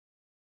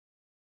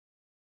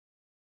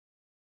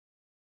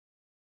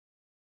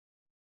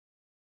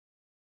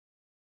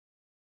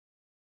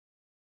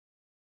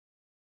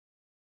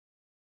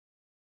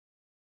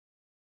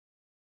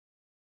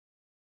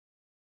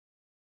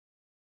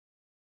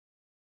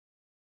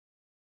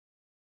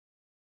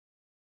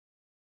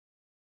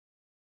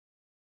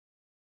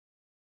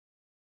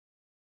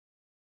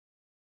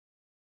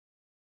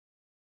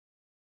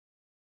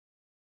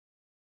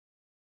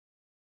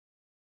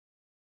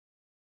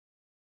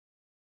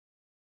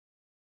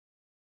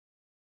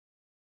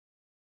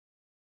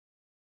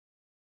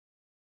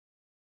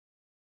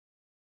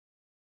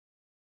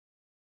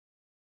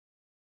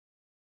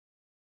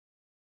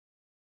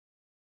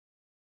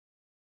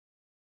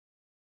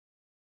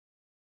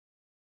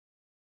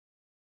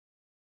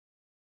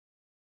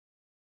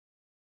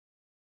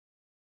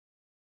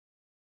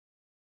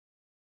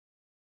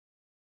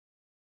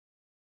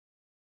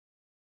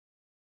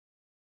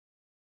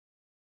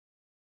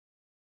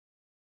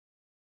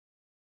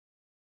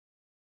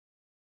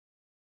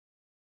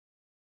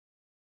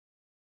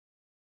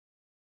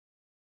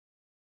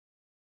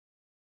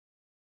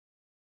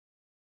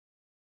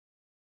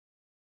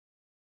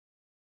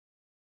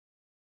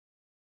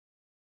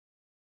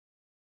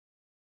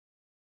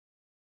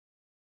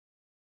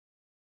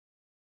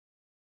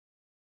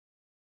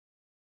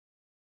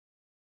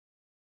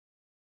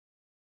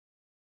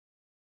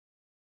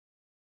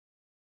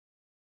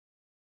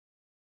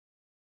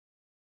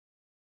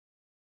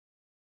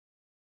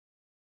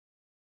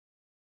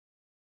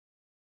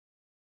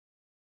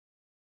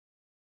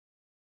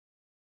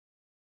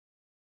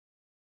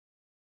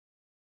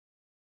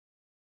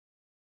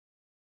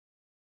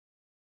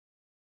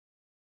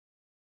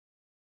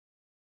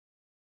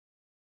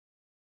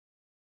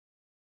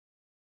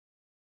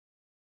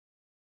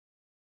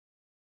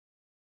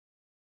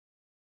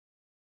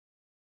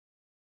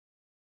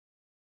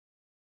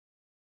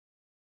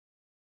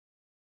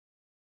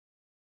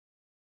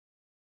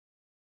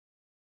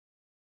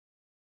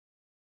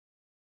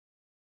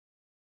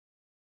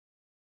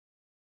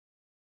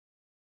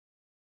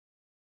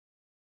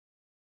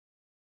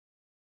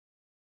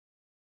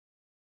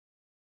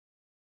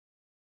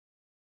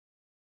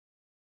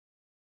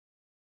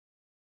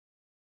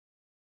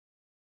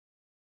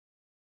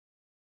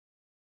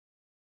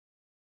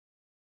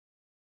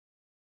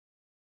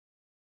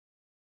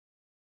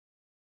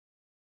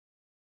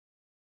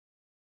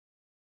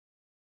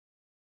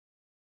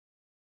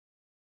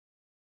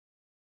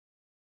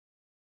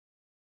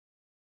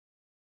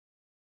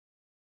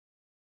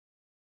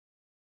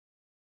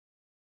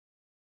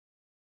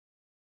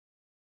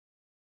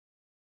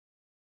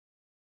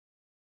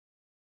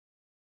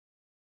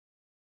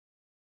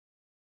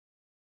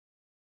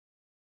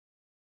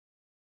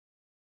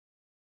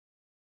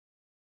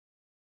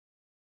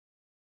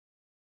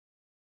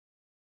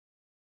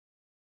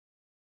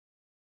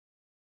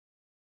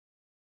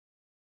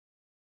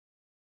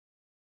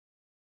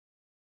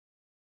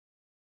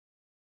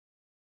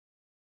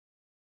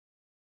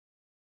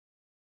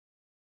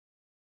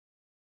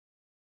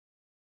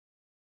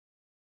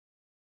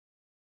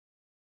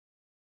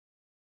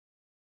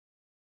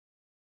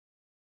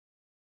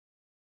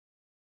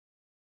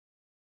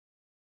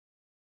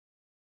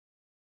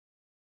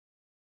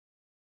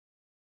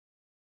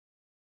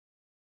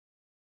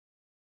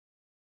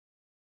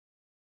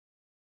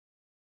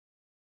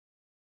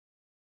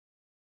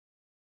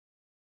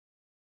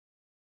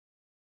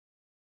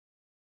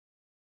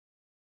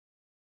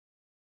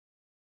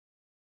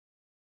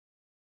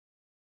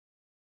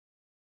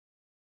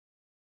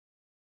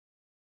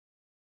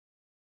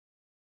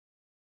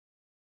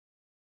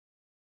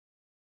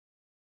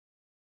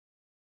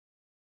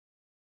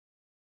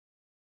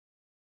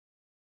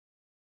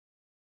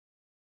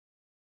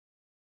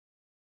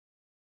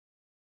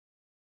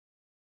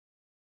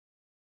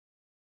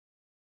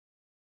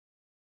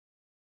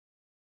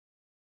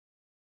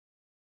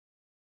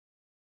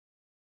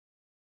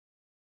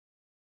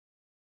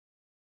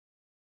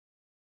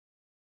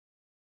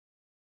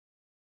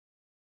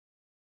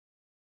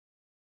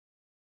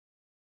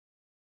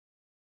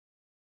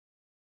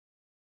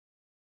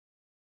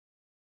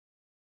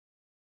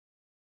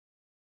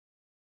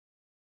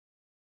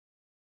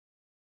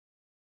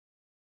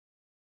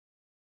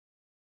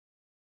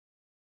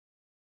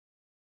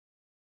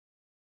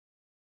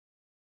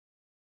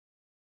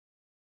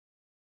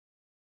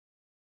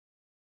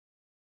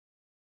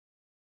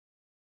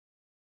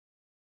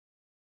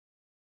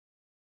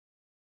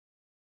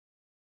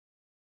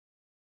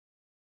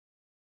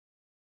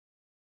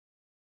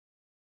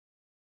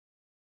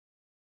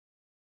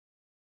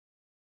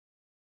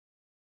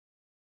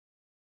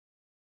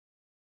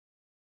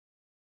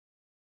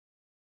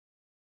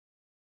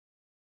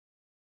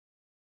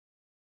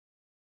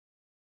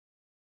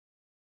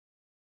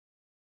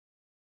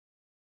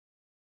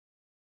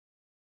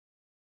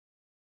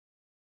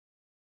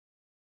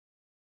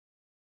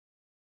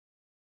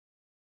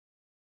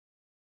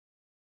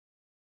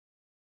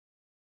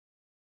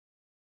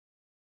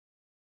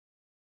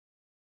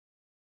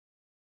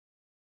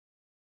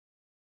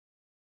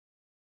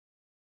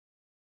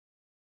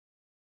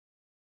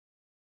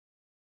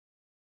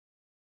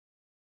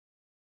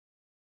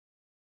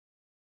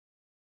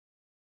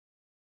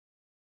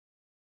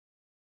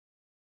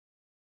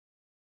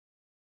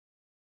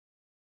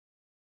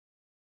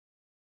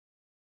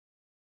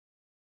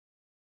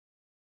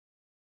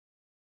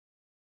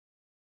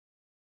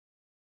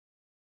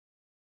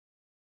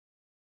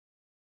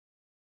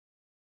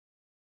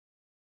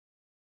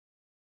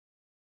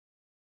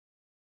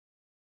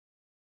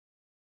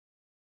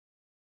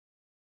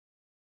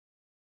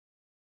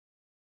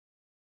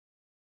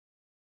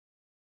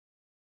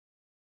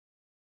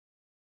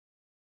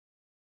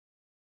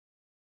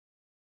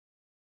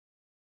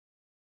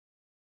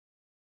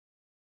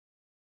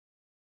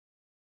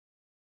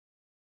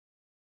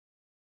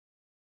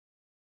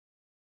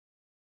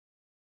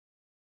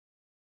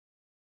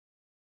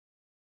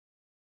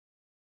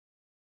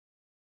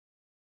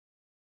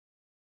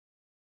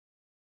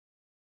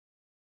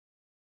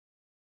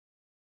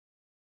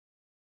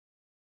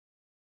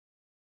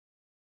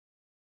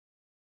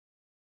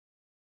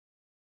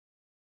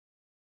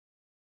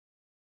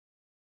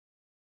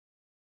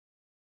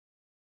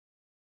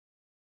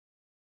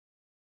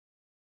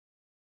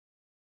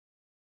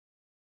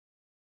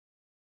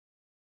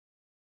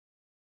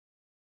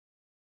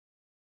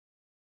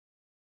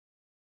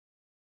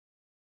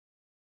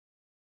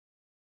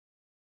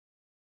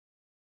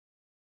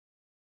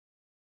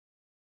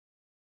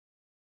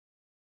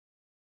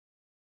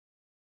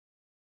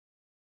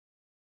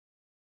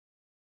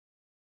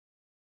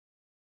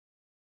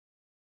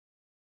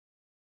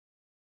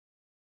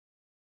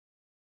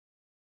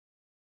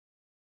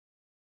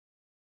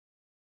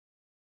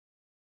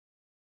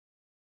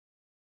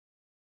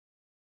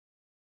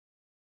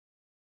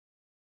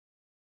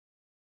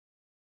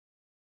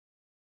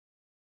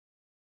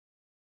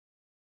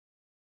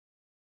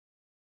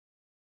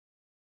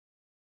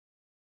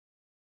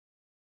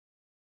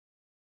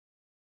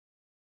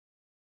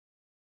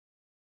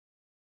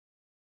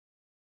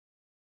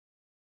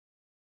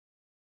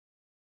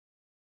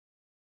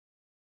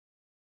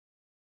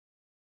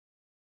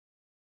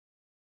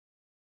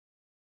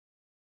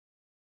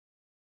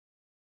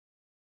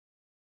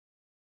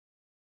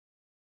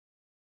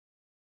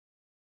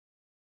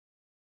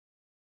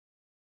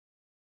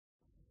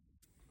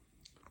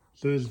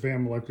So this is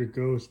Vam Electric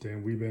Ghost,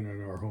 and we've been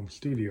in our home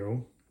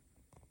studio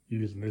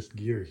using this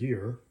gear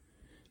here.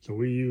 So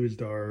we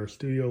used our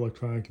studio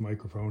electronic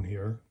microphone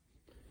here,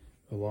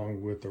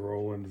 along with the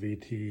Roland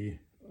VT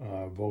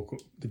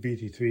the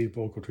VT3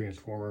 vocal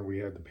transformer. We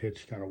had the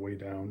pitch kind of way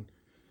down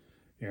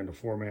and the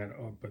format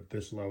up at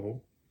this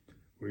level.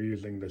 We're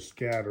using the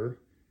scatter,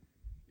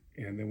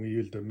 and then we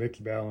used the mix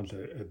balance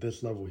at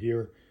this level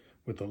here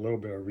with a little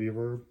bit of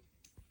reverb.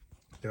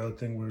 The other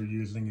thing we're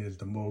using is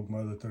the Moog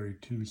Mother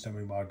 32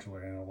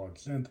 semi-modular analog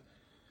synth,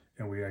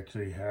 and we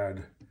actually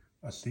had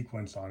a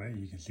sequence on it.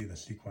 You can see the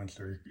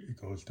sequencer,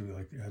 it goes through,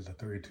 like, it has a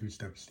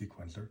 32-step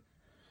sequencer,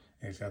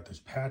 and it's got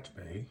this patch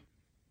bay.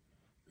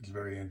 It's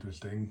very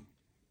interesting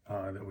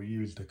that we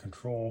use to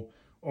control,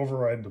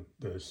 override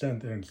the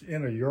synth, and it's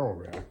in a Euro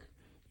rack.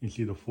 You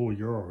see the full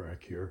Euro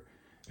rack here.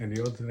 And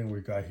the other thing we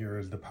got here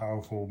is the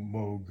powerful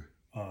Moog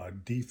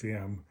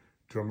DFAM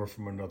drummer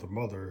from another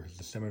mother.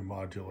 It's a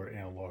semi-modular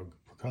analog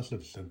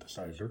percussive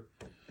synthesizer.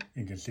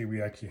 You can see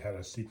we actually had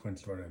a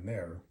sequence run in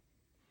there.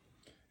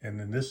 And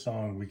then this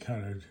song, we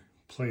kind of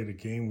played a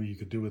game where you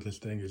could do with this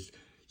thing is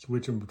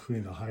switching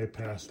between the high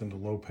pass and the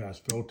low pass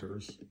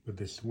filters with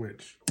this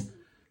switch.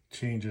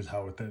 Changes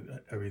how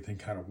everything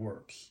kind of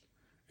works.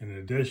 In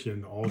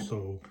addition,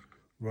 also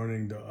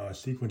running the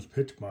sequence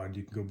pitch mod,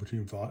 you can go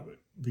between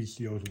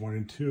VCOs 1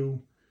 and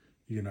 2.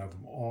 You can have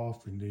them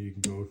off, and then you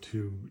can go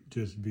to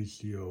just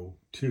VCO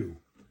 2.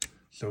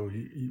 So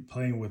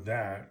playing with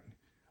that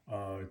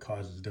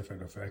causes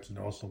different effects, and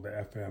also the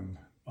FM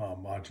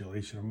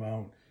modulation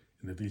amount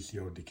and the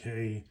VCO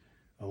decay,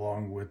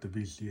 along with the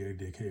VCA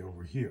decay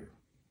over here.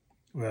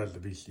 Well, that's the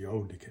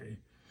VCO decay.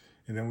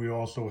 And then we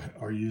also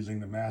are using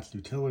the Mass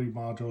Utility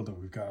module that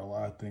we've got a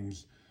lot of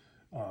things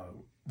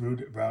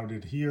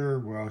routed here.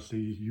 We're also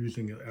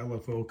using an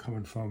LFO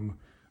coming from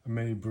a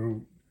Mini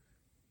Brute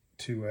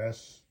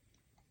 2S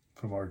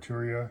from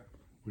Arturia,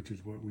 which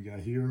is what we got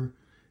here.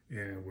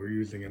 And we're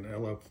using an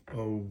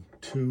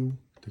LFO2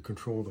 to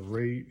control the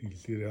rate. You can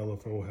see the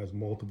LFO has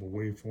multiple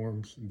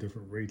waveforms and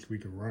different rates we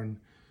can run.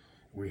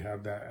 We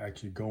have that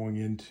actually going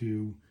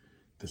into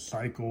the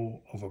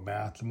cycle of a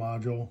math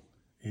module.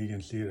 And you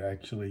can see it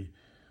actually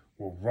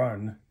will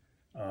run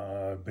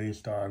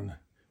based on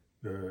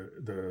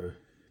the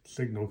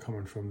signal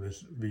coming from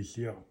this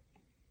VCO.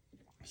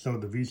 So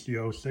the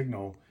VCO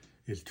signal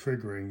is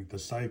triggering the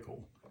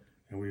cycle,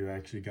 and we've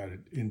actually got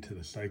it into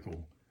the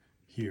cycle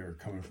here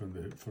coming from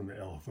the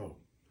LFO.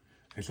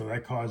 And so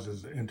that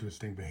causes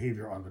interesting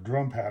behavior on the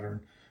drum pattern.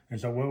 And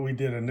so what we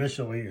did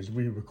initially is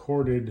we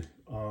recorded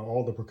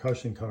all the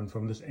percussion coming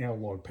from this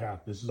analog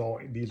path.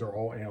 These are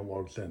all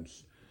analog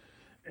synths.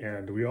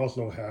 And we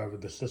also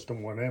have the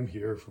System 1M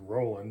here from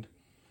Roland,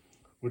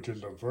 which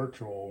is a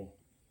virtual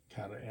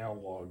kind of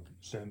analog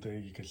synth,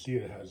 and you can see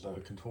it has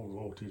controlled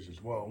voltage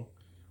as well.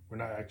 We're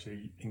not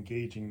actually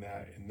engaging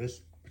that in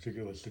this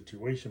particular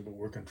situation, but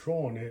we're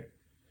controlling it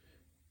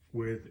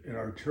with an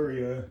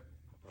Arturia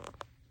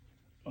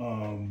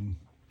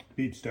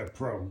BeatStep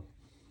Pro.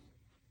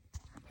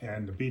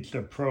 And the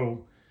BeatStep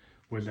Pro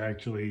was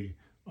actually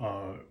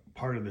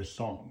part of this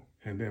song.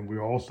 And then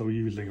we're also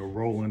using a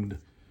Roland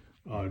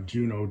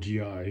Juno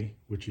GI,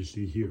 which you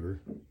see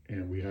here,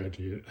 and we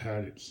actually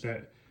had it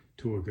set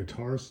to a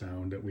guitar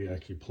sound that we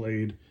actually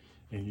played,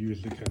 and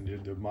used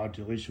the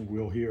modulation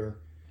wheel here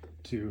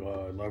to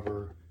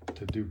lever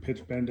to do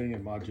pitch bending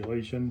and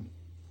modulation.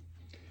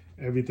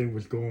 Everything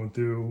was going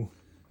through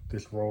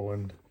this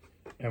Roland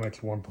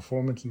MX1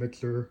 performance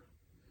mixer,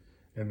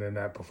 and then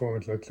that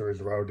performance mixer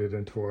is routed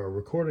into our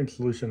recording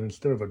solution.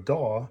 Instead of a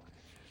DAW,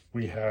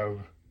 we have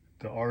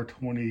the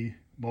R20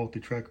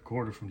 multi-track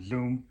recorder from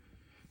Zoom.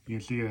 You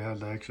can see it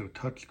has the actual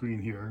touch screen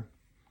here,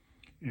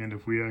 and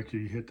if we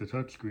actually hit the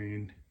touch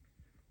screen,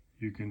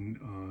 you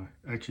can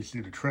actually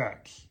see the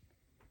tracks.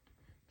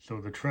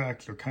 So the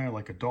tracks are kind of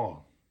like a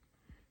DAW.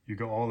 You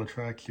got all the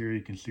tracks here.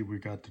 You can see we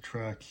got the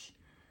tracks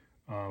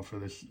for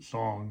this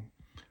song.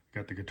 We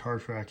got the guitar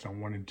tracks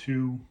on 1 and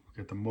 2. We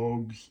got the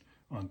Moogs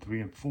on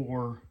 3 and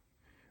 4.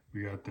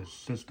 We got the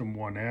System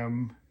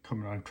 1M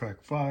coming on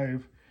track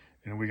 5,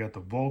 and we got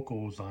the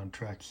vocals on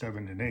track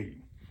 7 and 8.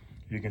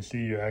 You can see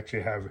you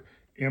actually have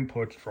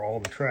inputs for all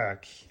the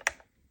tracks.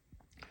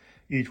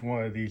 Each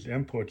one of these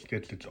inputs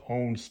gets its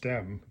own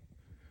stem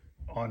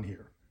on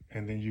here,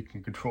 and then you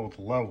can control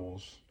the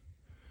levels,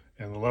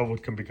 and the levels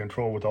can be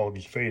controlled with all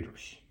these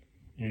faders.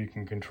 You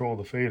can control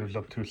the faders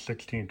up to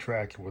 16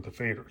 tracks with the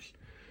faders.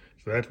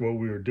 So that's what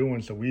we were doing.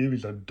 So we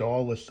use a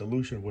DAW-less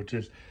solution, which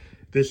is,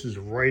 this is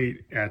right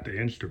at the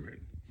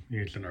instrument.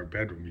 It's in our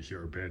bedroom. You see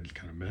our bed's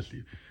kind of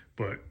messy,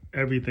 but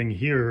everything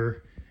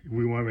here,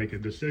 we want to make a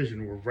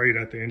decision. We're right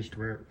at the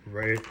instrument,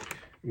 right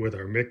with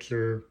our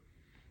mixer.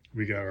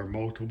 We got our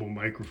multiple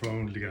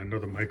microphones. We got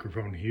another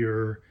microphone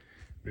here,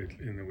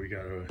 and then we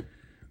got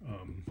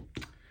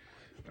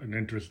an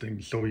interesting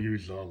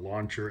Soyuz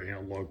launcher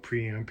analog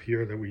preamp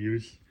here that we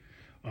use.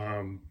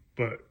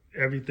 But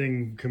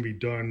everything can be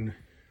done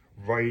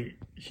right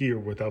here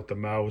without the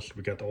mouse.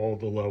 We got all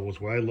the levels.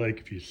 What I like,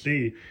 if you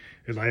see,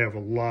 is I have a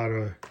lot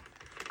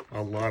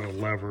of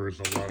levers,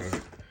 a lot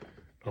of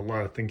a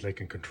lot of things I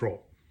can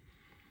control.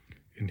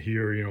 And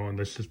here, you know, on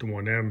the System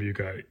 1M, you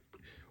got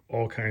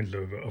all kinds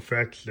of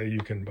effects that you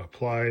can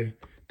apply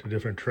to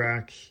different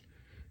tracks.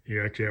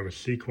 You actually have a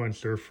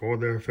sequencer for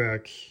the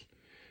effects,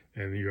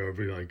 and you have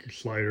like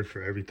sliders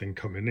for everything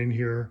coming in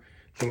here.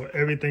 So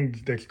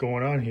everything that's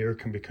going on here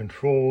can be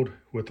controlled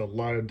with a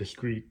lot of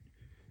discrete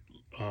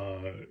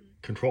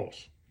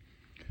controls.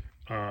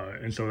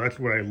 And so that's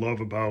what I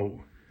love about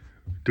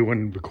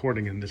doing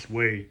recording in this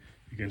way.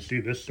 You can see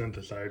this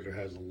synthesizer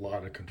has a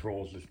lot of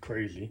controls. It's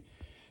crazy.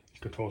 It's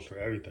controls for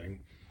everything.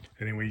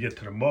 And then when you get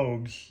to the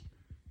Moogs,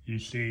 you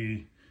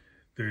see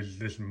there's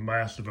this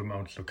massive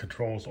amounts of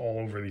controls all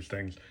over these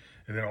things,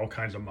 and then all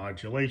kinds of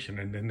modulation.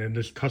 And then in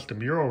this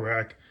custom Euro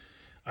rack,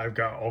 I've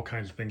got all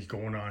kinds of things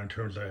going on in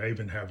terms of, I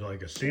even have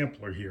like a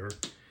sampler here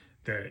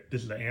that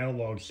this is an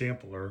analog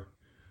sampler.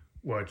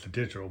 Well, it's a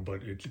digital,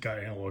 but it's got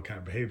analog kind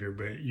of behavior,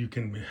 but you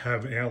can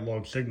have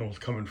analog signals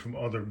coming from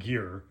other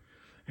gear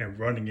and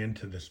running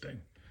into this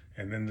thing.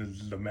 And then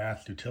there's the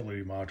math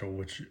utility module,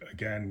 which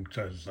again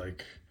does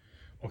like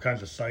all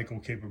kinds of cycle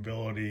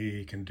capability.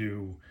 You can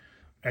do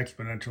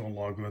exponential and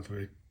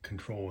logarithmic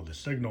control of the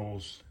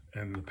signals,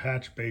 and the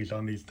patch based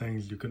on these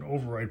things, you can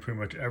override pretty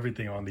much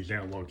everything on these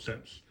analog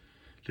synths.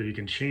 So you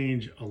can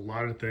change a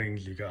lot of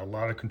things. You got a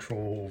lot of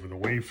control over the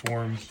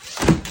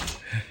waveforms.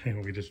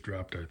 And we just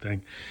dropped our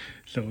thing.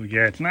 So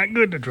yeah, it's not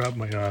good to drop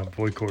my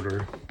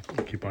vocoder.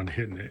 I keep on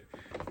hitting it.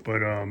 But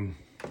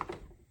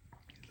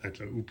that's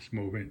a oops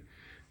moment.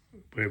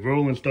 But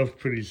Roland stuff's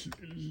pretty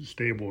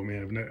stable. I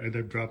mean,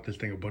 I've dropped this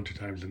thing a bunch of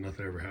times and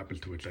nothing ever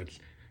happens to it. That's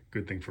a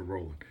good thing for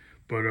Roland.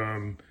 But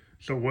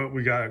so what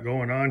we got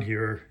going on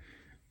here,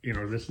 you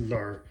know, this is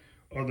our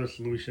other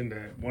solution.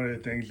 That one of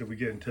the things that we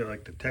get into,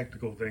 like the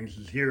technical things,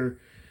 is here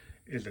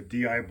is a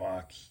DI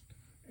box.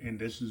 And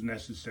this is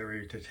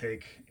necessary to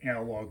take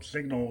analog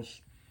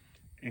signals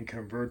and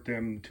convert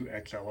them to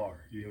XLR.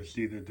 You'll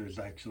see that there's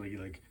actually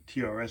like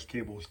TRS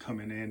cables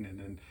coming in and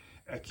then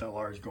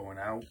XLR is going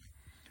out.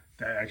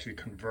 That actually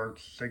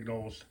converts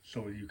signals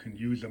so you can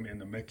use them in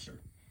the mixer.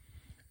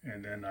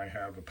 And then I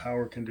have a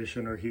power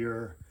conditioner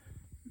here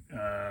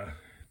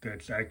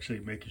that's actually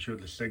making sure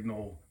the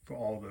signal for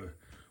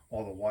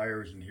all the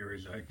wires in here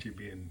is actually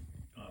being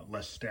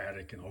less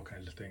static and all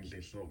kinds of things.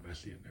 It's a little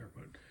messy in there,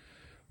 but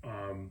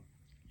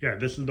yeah,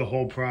 this is the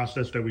whole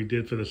process that we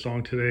did for the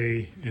song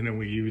today. And then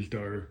we used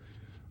our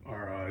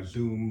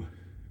Zoom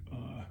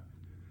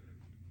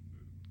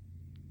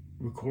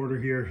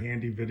recorder here,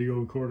 handy video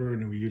recorder,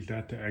 and then we used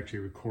that to actually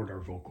record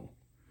our vocal.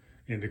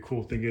 And the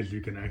cool thing is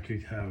you can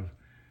actually have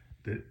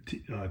the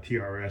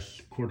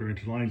TRS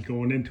quarter-inch lines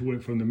going into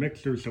it from the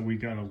mixer. So we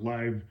got a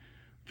live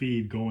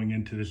feed going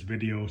into this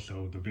video.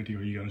 So the video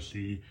you're gonna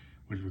see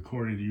was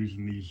recorded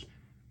using these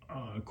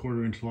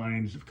quarter-inch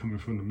lines coming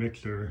from the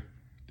mixer.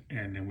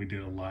 And then we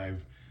did a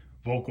live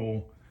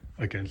vocal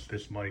against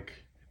this mic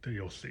that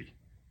you'll see.